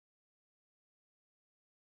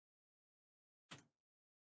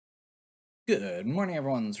Good morning,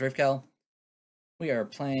 everyone. It's Rafecal. We are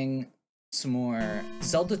playing some more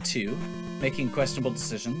Zelda 2, making questionable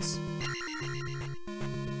decisions.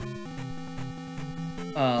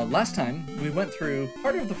 Last time, we went through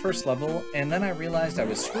part of the first level, and then I realized I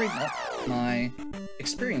was screwing up my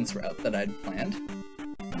experience route that I'd planned.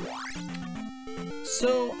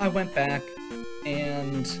 So I went back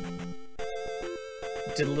and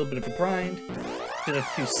did a little bit of a grind, did a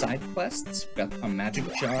few side quests, got a magic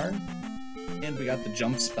jar, and we got the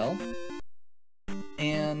jump spell.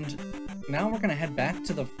 And now we're gonna head back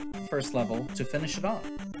to the first level to finish it off.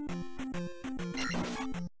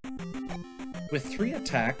 With 3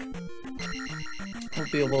 attack, we'll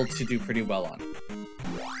be able to do pretty well on it.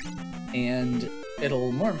 And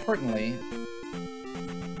it'll, more importantly,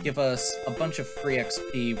 give us a bunch of free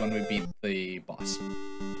XP when we beat the boss.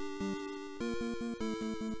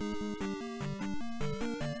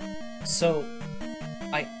 So,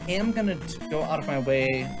 I am gonna go out of my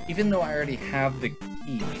way, even though I already have the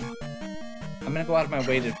key, I'm gonna go out of my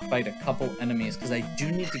way to fight a couple enemies, because I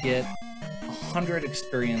do need to get 100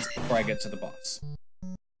 experience before I get to the boss.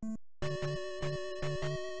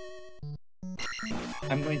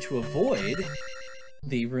 I'm going to avoid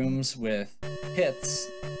the rooms with hits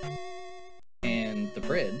and the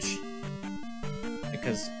bridge,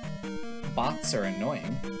 because bots are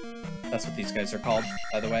annoying. That's what these guys are called,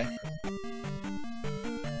 by the way.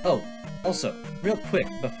 Oh, also, real quick,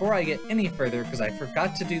 before I get any further, because I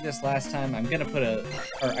forgot to do this last time, I'm gonna put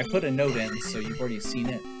I put a note in, so you've already seen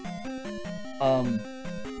it. We're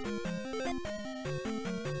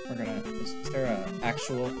gonna, is there a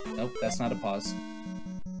actual, nope, that's not a pause.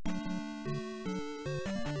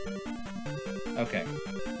 Okay.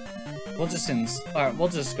 We'll just we'll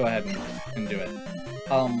just go ahead and do it.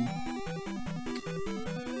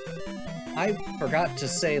 I forgot to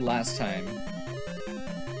say last time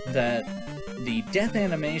that the death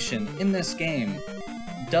animation in this game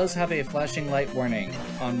does have a flashing light warning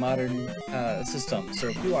on modern systems. So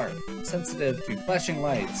if you are sensitive to flashing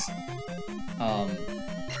lights,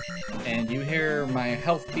 and you hear my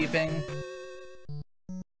health beeping,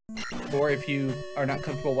 or if you are not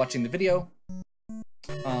comfortable watching the video,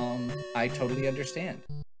 I totally understand.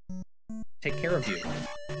 Take care of you.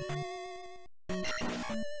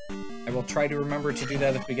 I will try to remember to do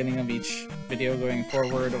that at the beginning of each video going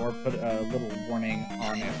forward, or put a little warning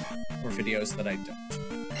on it for videos that I don't.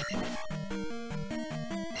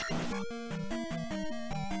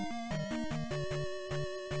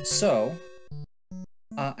 So,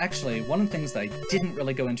 actually, one of the things that I didn't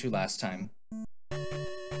really go into last time,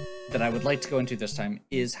 that I would like to go into this time,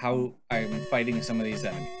 is how I'm fighting some of these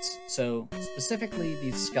enemies. So, specifically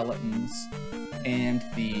these skeletons and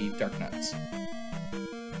the Darknuts.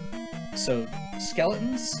 So,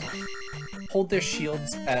 skeletons hold their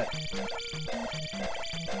shields at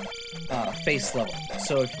face level.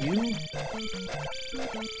 So if you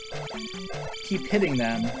keep hitting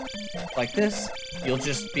them like this, you'll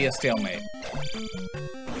just be a stalemate.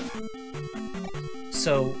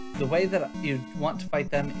 So the way that you want to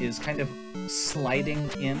fight them is kind of sliding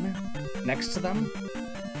in next to them.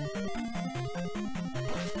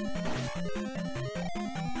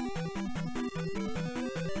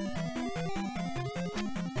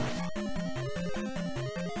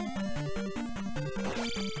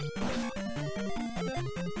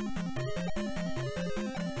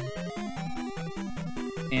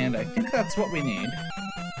 And I think that's what we need.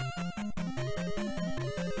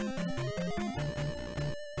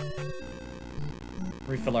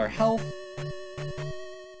 Refill our health.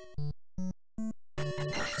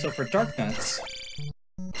 So for Darknuts,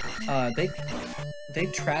 they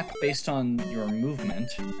track based on your movement.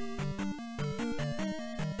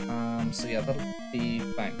 So yeah, that'll be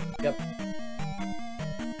fine. Yep.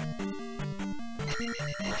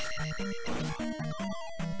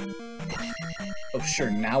 Oh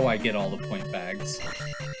sure, now I get all the point bags.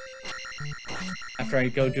 After I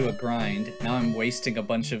go do a grind, now I'm wasting a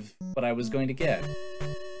bunch of what I was going to get.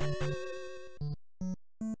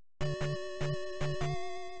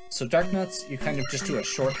 So Darknuts, you kind of just do a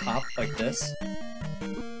short hop like this.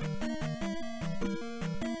 Oh,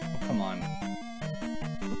 come on.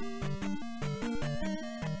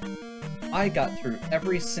 I got through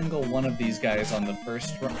every single one of these guys on the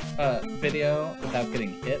first video without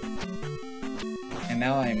getting hit. And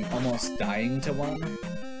now I'm almost dying to one.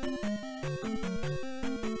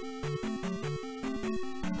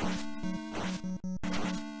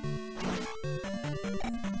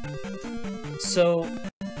 So,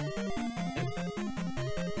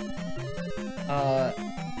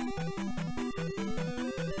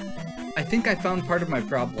 I think I found part of my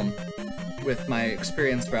problem. with my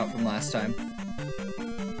experience route from last time,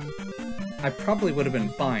 I probably would have been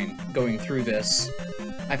fine going through this.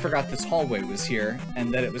 I forgot this hallway was here,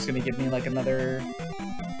 and that it was going to give me like another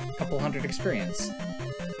couple hundred experience.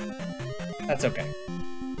 That's okay.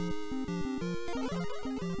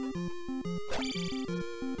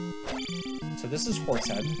 So this is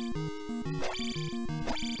Horsehead.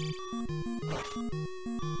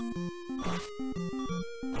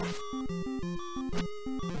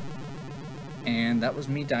 And that was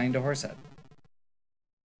me dying to Horsehead.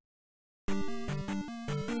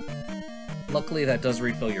 Luckily, that does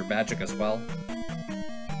refill your magic as well.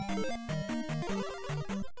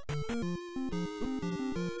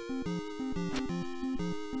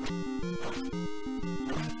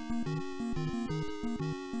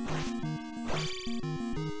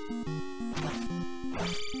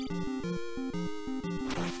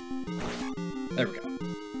 There we go.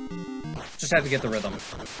 Just had to get the rhythm.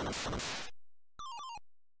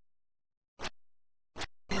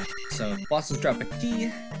 So, bosses drop a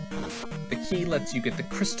key. The key lets you get the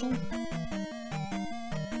crystal.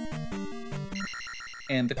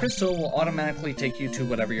 And the crystal will automatically take you to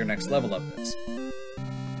whatever your next level up is.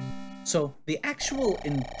 So, the actual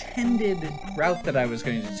intended route that I was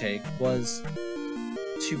going to take was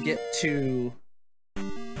to get to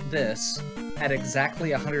this at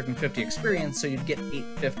exactly 150 experience, so you'd get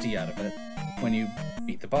 850 out of it when you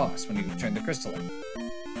beat the boss, when you turn the crystal in.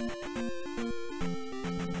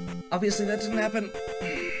 Obviously, that didn't happen.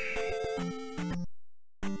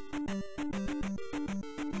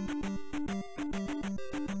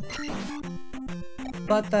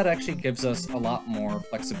 But that actually gives us a lot more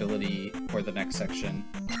flexibility for the next section.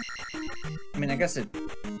 I mean, I guess it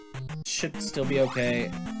should still be okay.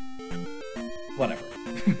 Whatever.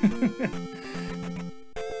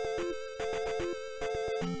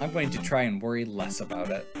 I'm going to try and worry less about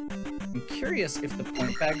it. I'm curious if the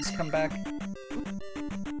point bags come back.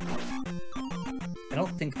 I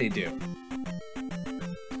don't think they do.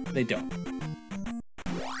 They don't.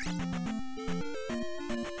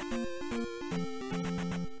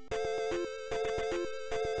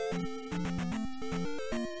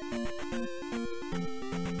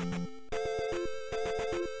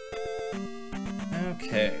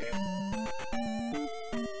 Okay.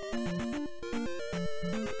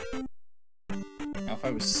 Now, if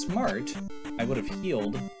I was smart, I would have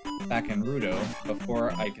healed back in Rudo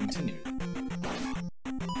before I continued.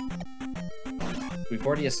 We've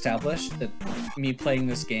already established that me playing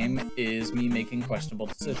this game is me making questionable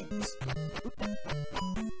decisions.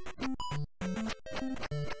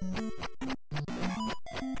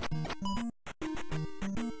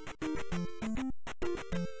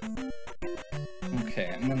 Okay,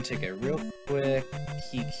 I'm gonna take a real quick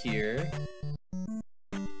peek here.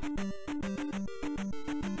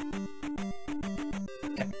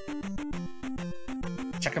 Okay.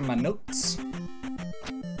 Checking my notes.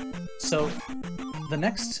 So, the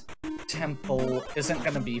next temple isn't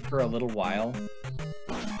gonna be for a little while.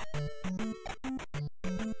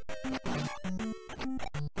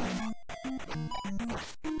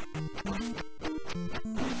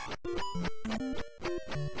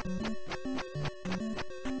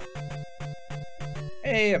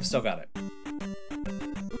 Hey, I've still got it.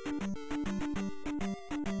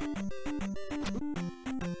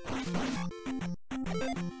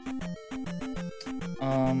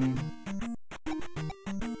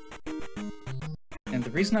 And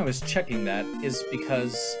the reason I was checking that is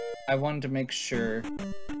because I wanted to make sure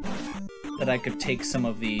that I could take some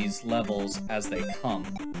of these levels as they come.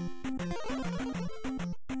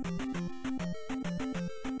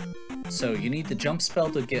 So you need the jump spell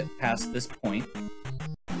to get past this point.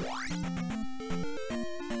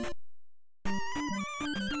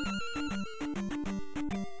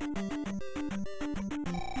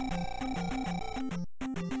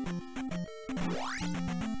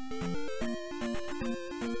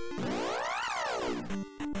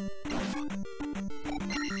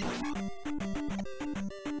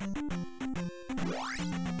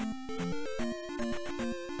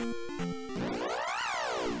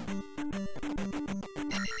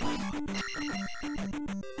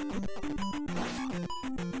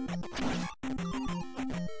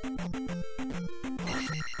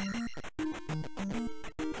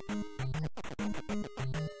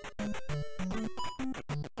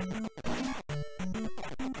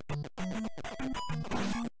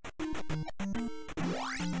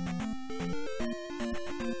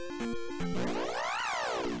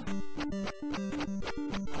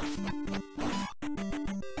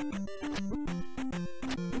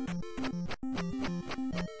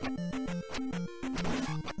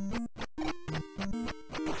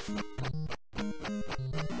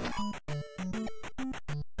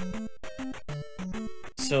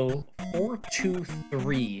 So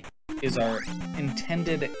 423 is our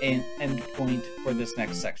intended end point for this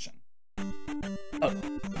next section. Oh.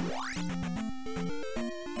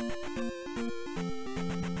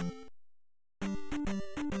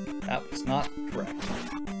 That was not correct.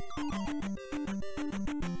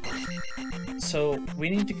 So we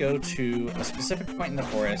need to go to a specific point in the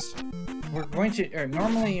forest. We're going to, or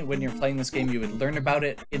normally when you're playing this game, you would learn about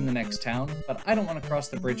it in the next town, but I don't want to cross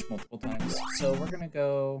the bridge multiple times. So we're going to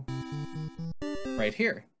go right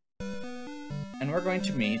here. And we're going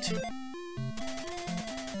to meet...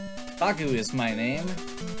 Bagu is my name.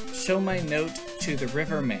 Show my note to the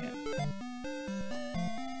Riverman.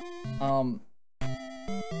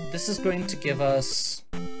 This is going to give us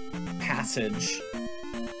passage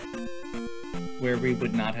where we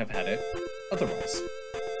would not have had it otherwise,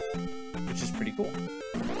 which is pretty cool.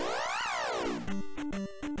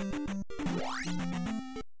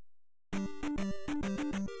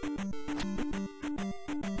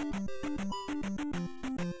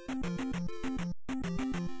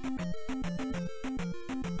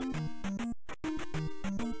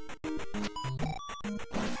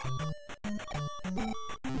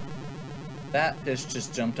 That fish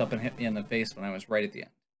just jumped up and hit me in the face when I was right at the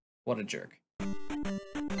end. What a jerk.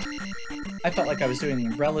 I felt like I was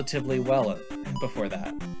doing relatively well before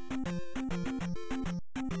that.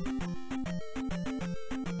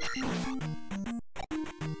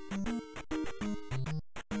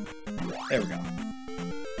 There we go.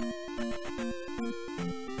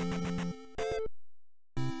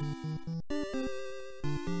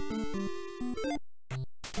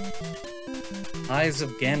 Eyes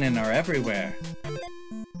of Ganon are everywhere.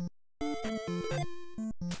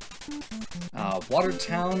 Water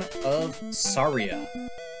Town of Saria.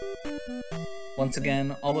 Once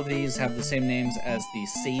again, all of these have the same names as the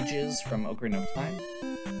sages from Ocarina of Time.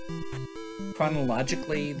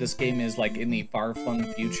 Chronologically, this game is like in the far-flung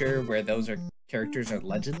future where those characters are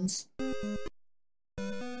legends.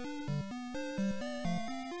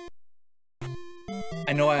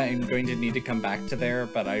 I know I'm going to need to come back to there,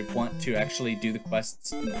 but I want to actually do the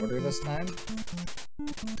quests in order this time.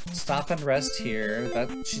 Stop and rest here.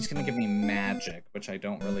 She's gonna give me magic, which I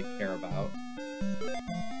don't really care about.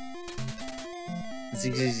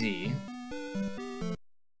 ZZZ.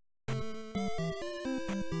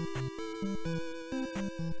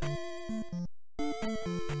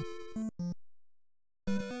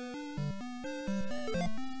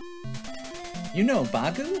 You know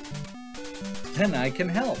Bagu? Then I can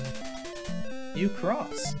help. You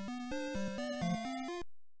cross.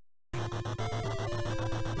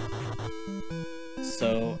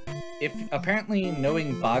 So, apparently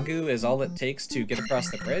knowing Bagu is all it takes to get across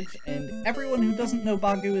the bridge, and everyone who doesn't know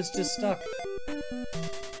Bagu is just stuck.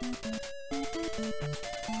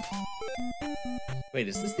 Wait,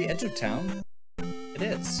 is this the edge of town? It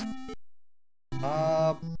is.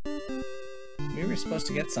 We were supposed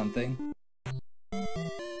to get something.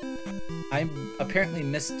 I apparently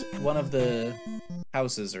missed one of the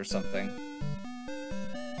houses or something.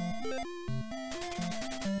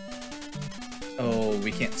 Oh,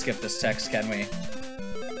 we can't skip this text, can we?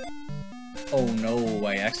 Oh no,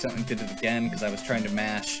 I accidentally did it again because I was trying to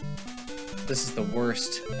mash. This is the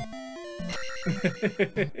worst.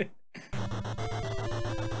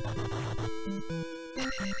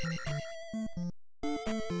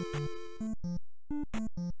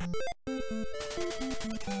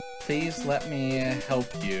 Please let me help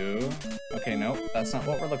you. Okay, nope, that's not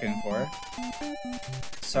what we're looking for.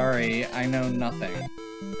 Sorry, I know nothing.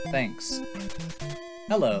 Thanks.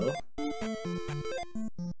 Hello.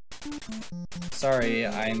 Sorry,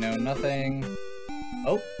 I know nothing.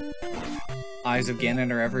 Oh! Eyes of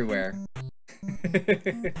Ganon are everywhere.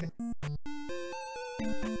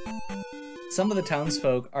 Some of the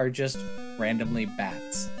townsfolk are just randomly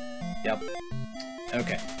bats. Yep.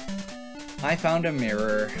 Okay. I found a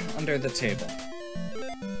mirror under the table.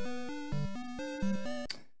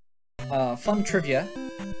 Fun trivia.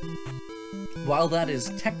 While that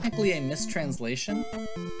is technically a mistranslation,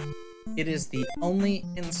 it is the only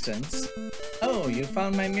instance... Oh, you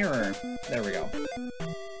found my mirror. There we go.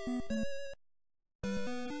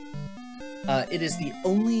 It is the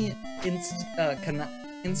only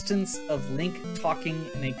instance of Link talking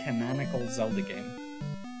in a canonical Zelda game.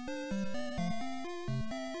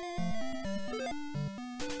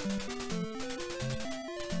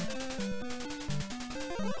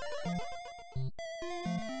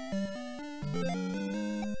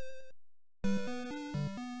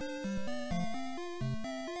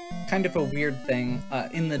 Kind of a weird thing.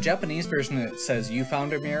 In the Japanese version it says, you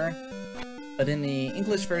found a mirror, but in the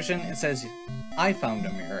English version it says, I found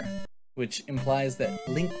a mirror, which implies that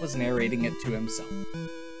Link was narrating it to himself.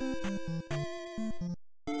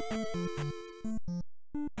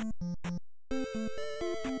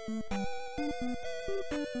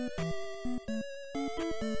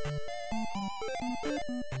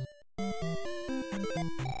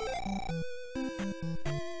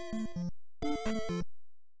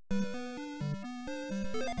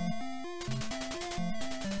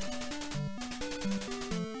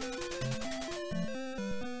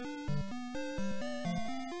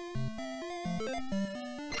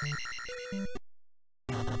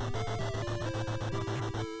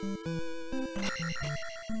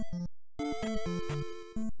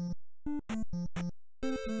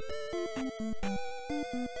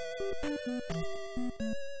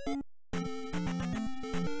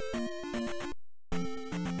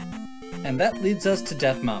 And that leads us to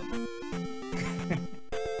Death Mountain.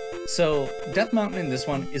 So, Death Mountain in this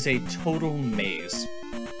one is a total maze.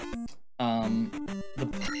 The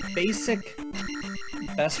basic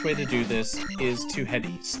best way to do this is to head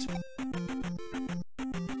east.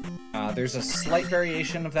 There's a slight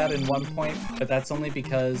variation of that in one point, but that's only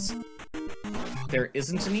because there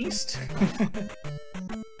isn't an east.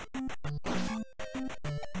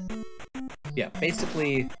 Yeah,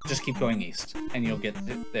 basically, just keep going east, and you'll get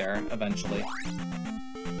there eventually.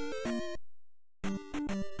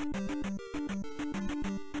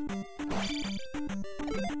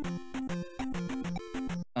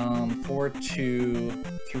 Four to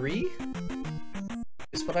 3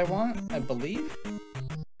 is what I want, I believe.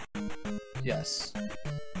 Yes.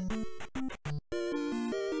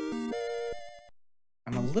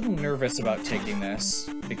 I'm a little nervous about taking this,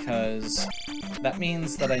 because that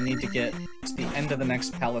means that I need to get to the end of the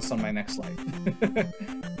next palace on my next life.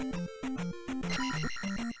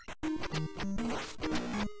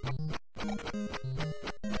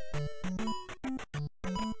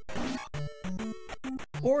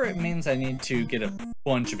 Or it means I need to get a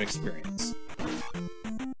bunch of experience.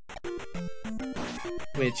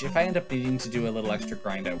 Which, if I end up needing to do a little extra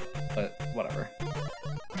grind, I will, but whatever.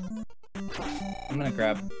 I'm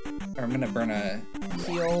gonna burn a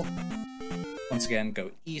heal. Once again,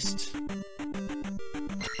 go east.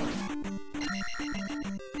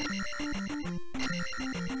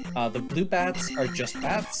 The blue bats are just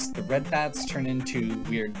bats. The red bats turn into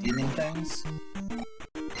weird demon things.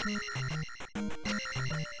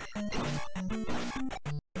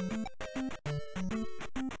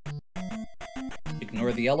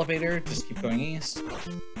 Ignore the elevator, just keep going east.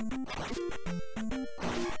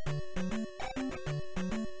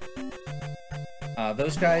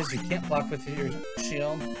 Those guys you can't block with your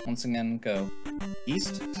shield. Once again, go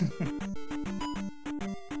east.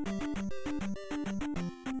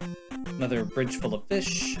 Another bridge full of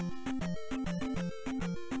fish.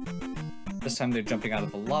 This time they're jumping out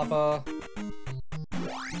of the lava.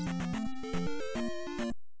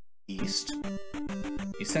 East.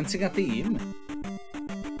 He's sensing a theme.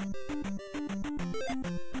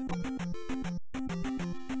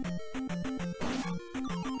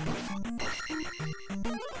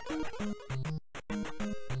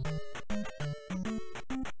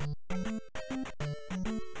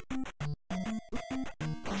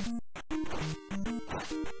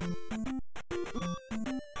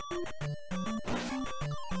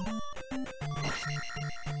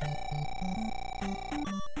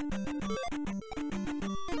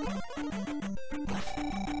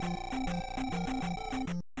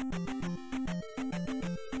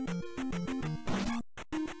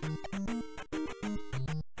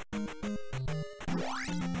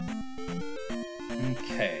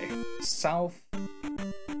 Okay, south.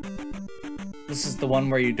 This is the one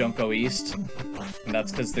where you don't go east, and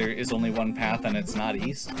that's because there is only one path and it's not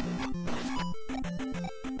east.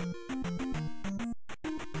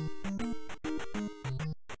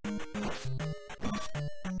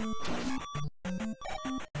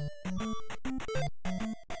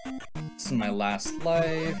 This is my last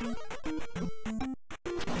life.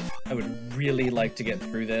 I would really like to get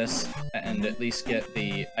through this and at least get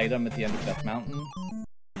the item at the end of Death Mountain.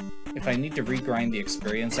 If I need to regrind the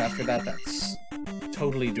experience after that, that's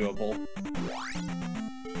totally doable.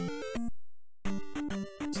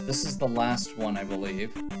 So this is the last one, I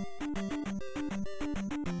believe.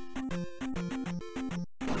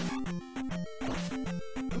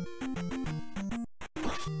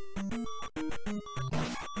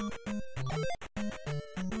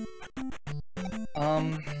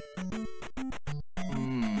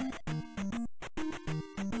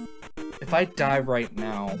 If I die right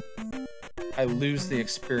now, I lose the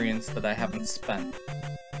experience that I haven't spent.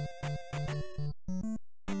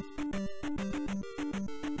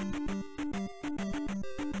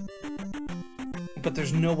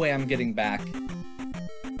 there's no way I'm getting back.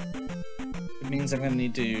 It means I'm gonna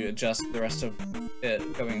need to adjust the rest of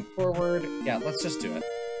it going forward. Yeah, let's just do it.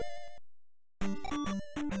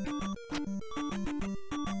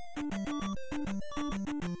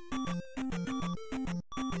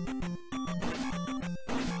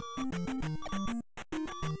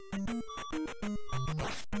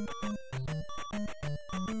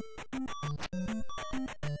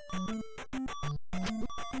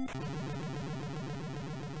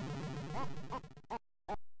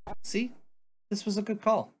 See? This was a good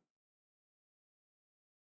call.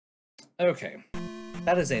 Okay.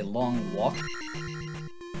 That is a long walk.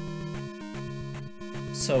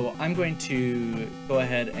 So I'm going to go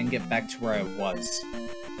ahead and get back to where I was.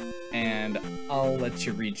 And I'll let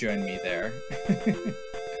you rejoin me there.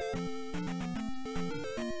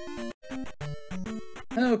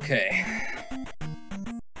 Okay.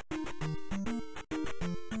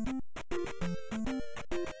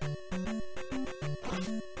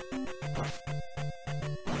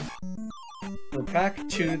 We're back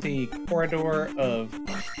to the corridor of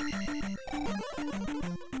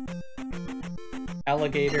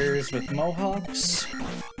alligators with mohawks.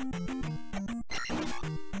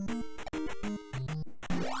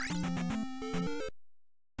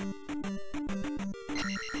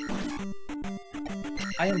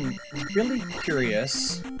 I am really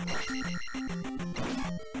curious.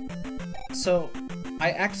 So,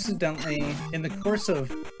 I accidentally, in the course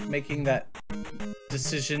of making that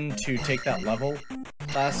decision to take that level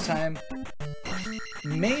last time,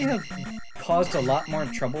 may have caused a lot more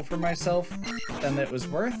trouble for myself than it was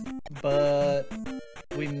worth, but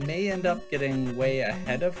we may end up getting way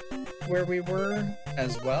ahead of where we were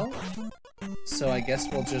as well. So I guess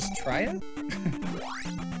we'll just try it.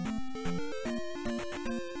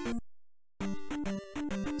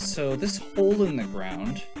 So this hole in the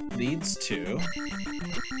ground leads to...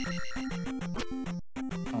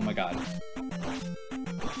 Oh my god.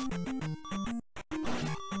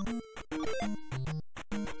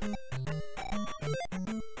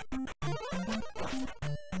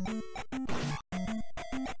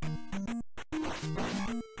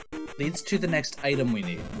 Leads to the next item we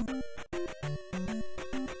need.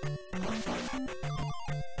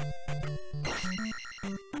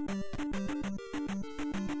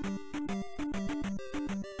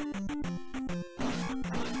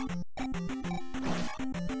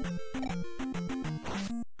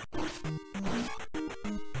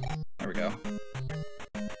 There we go.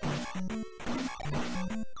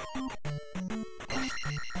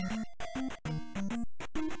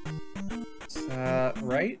 Is that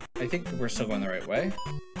right? I think we're still going the right way.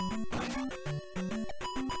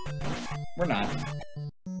 We're not.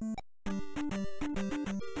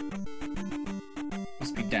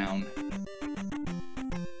 Must be down.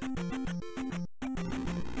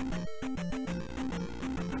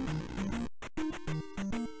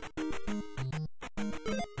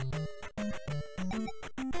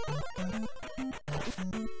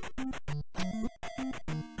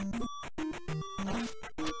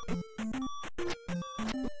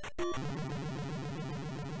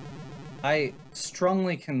 I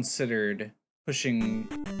strongly considered pushing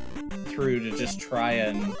through to just try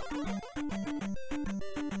and,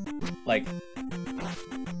 like,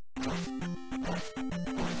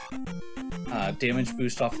 damage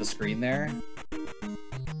boost off the screen there.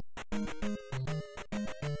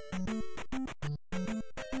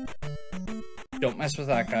 Don't mess with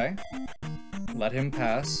that guy. Let him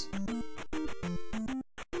pass.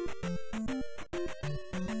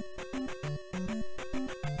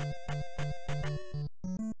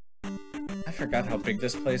 I forgot how big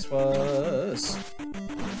this place was.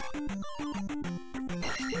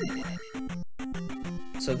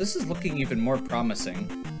 So this is looking even more promising.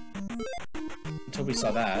 Until we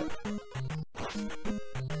saw that.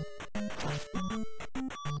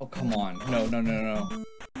 Oh, come on. No, no, no, no.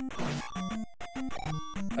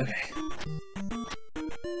 Okay.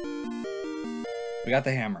 We got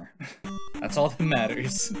the hammer. That's all that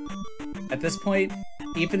matters. At this point,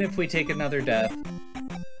 even if we take another death,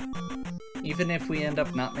 even if we end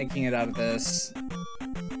up not making it out of this,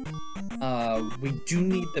 we do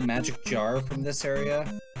need the magic jar from this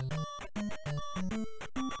area.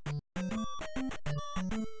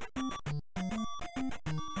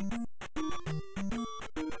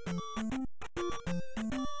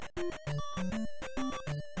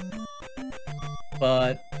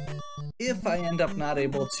 But if I end up not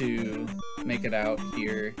able to make it out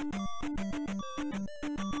here,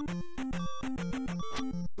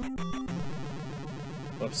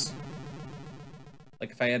 whoops.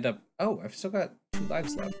 Like if I end up... Oh, I've still got 2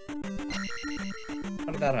 lives left.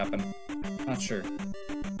 How did that happen? Not sure.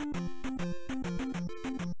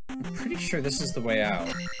 I'm pretty sure this is the way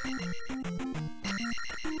out.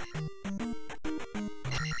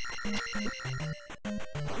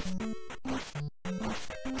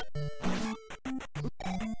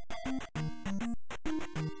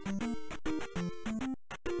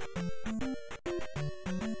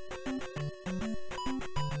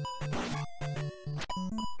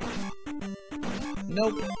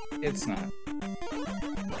 Nope, it's not.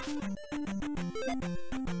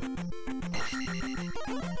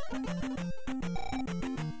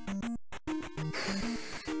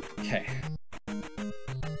 Okay.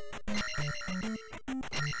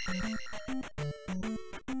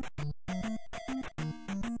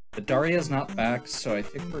 The Daria's not back, so I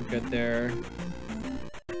think we're good there.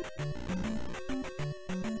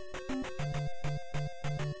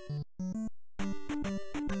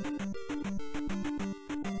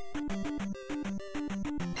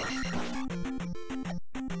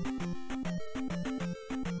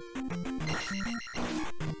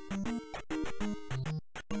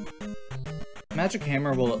 Magic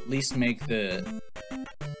Hammer will at least make the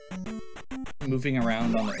moving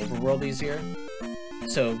around on the overworld easier.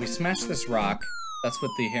 So we smash this rock. That's what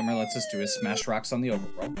the hammer lets us do, is smash rocks on the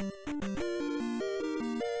overworld.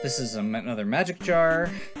 This is another magic jar,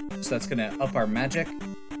 so that's gonna up our magic.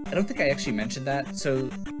 I don't think I actually mentioned that. So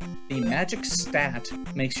the magic stat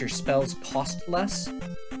makes your spells cost less.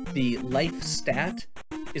 The life stat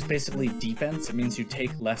is basically defense. It means you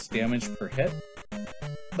take less damage per hit.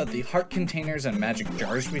 But the heart containers and magic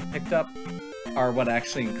jars we've picked up are what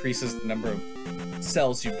actually increases the number of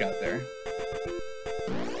cells you've got there.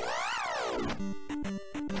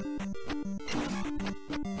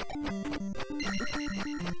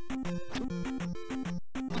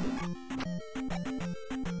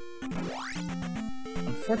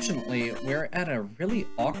 Unfortunately, we're at a really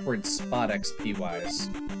awkward spot XP-wise.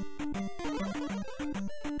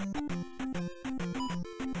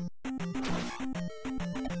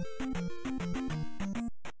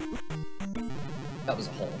 That was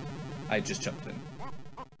a hole. I just jumped in.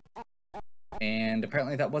 And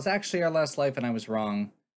apparently that was actually our last life and I was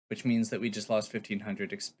wrong, which means that we just lost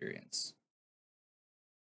 1500 experience.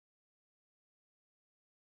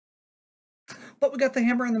 But we got the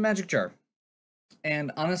hammer and the magic jar.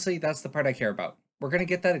 And honestly, that's the part I care about. We're gonna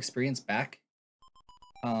get that experience back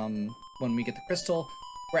when we get the crystal.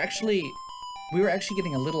 We were actually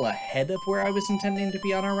getting a little ahead of where I was intending to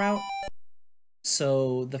be on our route.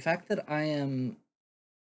 So the fact that I am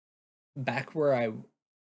back where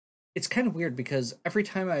it's kind of weird because every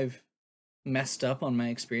time I've messed up on my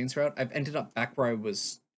experience route, I've ended up back where I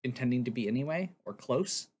was intending to be anyway, or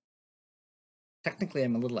close. Technically,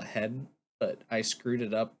 I'm a little ahead, but I screwed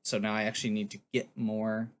it up, so now I actually need to get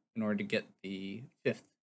more in order to get the 5th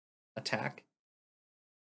attack.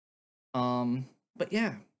 But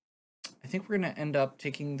yeah, I think we're gonna end up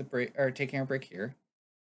taking our break here,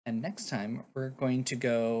 and next time we're going to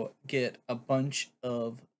go get a bunch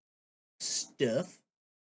of stuff.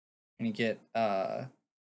 We're gonna get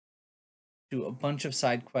do a bunch of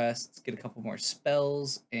side quests, get a couple more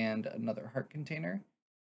spells, and another heart container,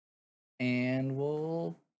 and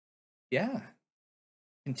we'll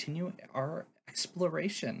continue our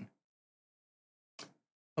exploration.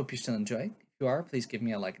 Hope you still enjoy. If you are, please give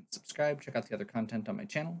me a like and subscribe. Check out the other content on my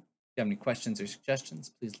channel. If you have any questions or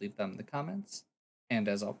suggestions, please leave them in the comments. And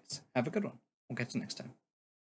as always, have a good one. We'll catch you next time.